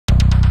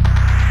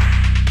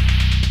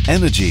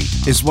Energy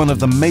is one of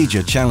the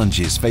major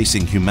challenges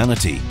facing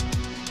humanity.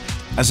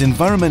 As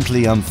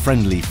environmentally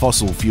unfriendly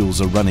fossil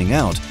fuels are running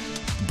out,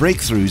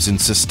 breakthroughs in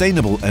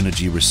sustainable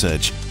energy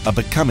research are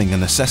becoming a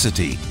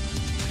necessity.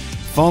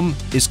 FOM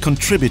is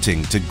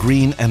contributing to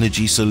green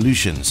energy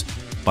solutions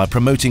by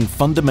promoting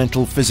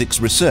fundamental physics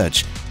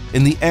research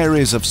in the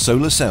areas of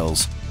solar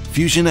cells,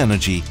 fusion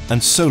energy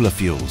and solar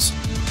fuels.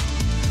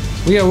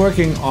 We are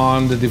working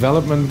on the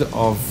development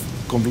of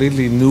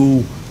completely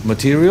new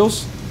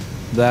materials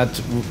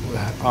that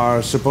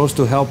are supposed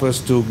to help us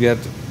to get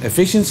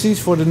efficiencies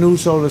for the new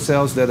solar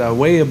cells that are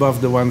way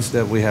above the ones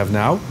that we have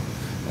now.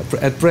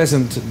 At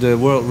present, the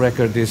world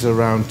record is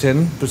around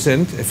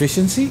 10%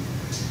 efficiency,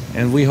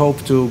 and we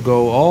hope to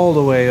go all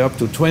the way up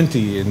to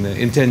 20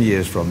 in 10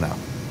 years from now.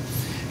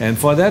 And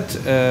for that,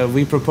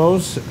 we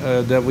propose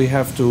that we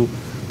have to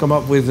come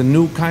up with a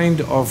new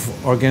kind of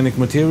organic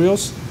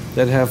materials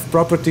that have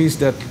properties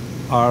that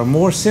are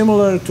more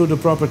similar to the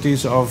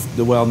properties of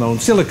the well-known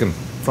silicon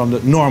from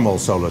the normal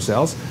solar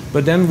cells,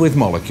 but then with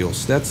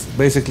molecules. That's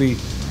basically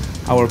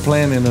our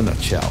plan in a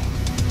nutshell.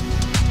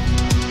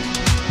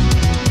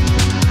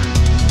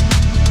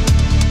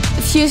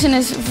 Fusion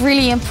is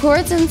really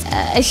important.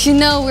 As you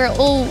know, we're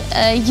all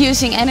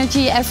using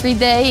energy every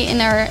day in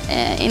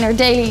our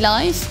daily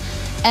life,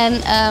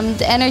 and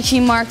the energy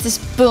market is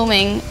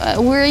booming.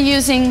 We're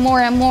using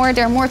more and more.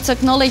 There are more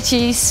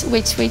technologies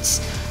which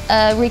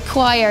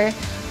require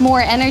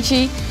more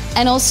energy.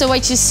 And also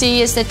what you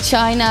see is that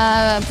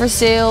China,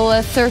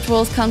 Brazil, third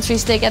world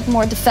countries, they get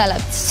more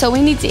developed. So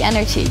we need the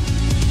energy.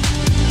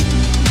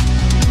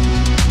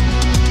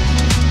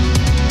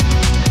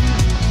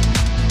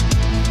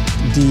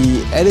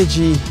 The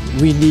energy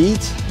we need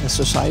as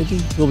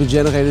society will be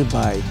generated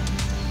by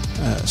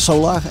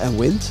solar and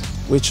wind,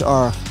 which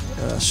are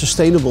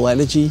sustainable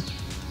energy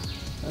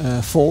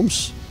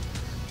forms.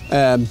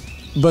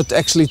 But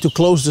actually, to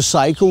close the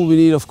cycle, we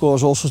need, of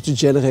course, also to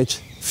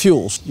generate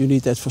fuels. You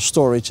need that for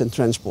storage and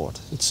transport.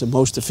 It's the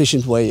most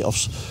efficient way of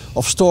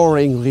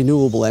storing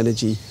renewable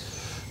energy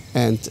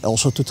and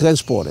also to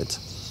transport it.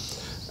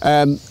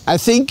 I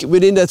think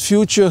within that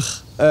future,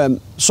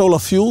 solar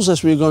fuels,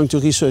 as we're going to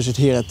research it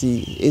here at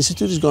the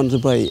Institute, is going to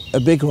play a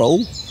big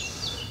role.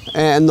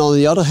 And on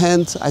the other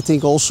hand, I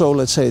think also,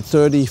 let's say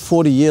 30,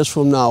 40 years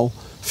from now,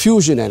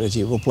 fusion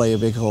energy will play a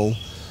big role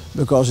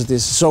because it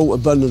is so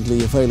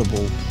abundantly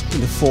available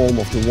in the form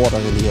of the water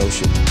in the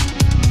ocean.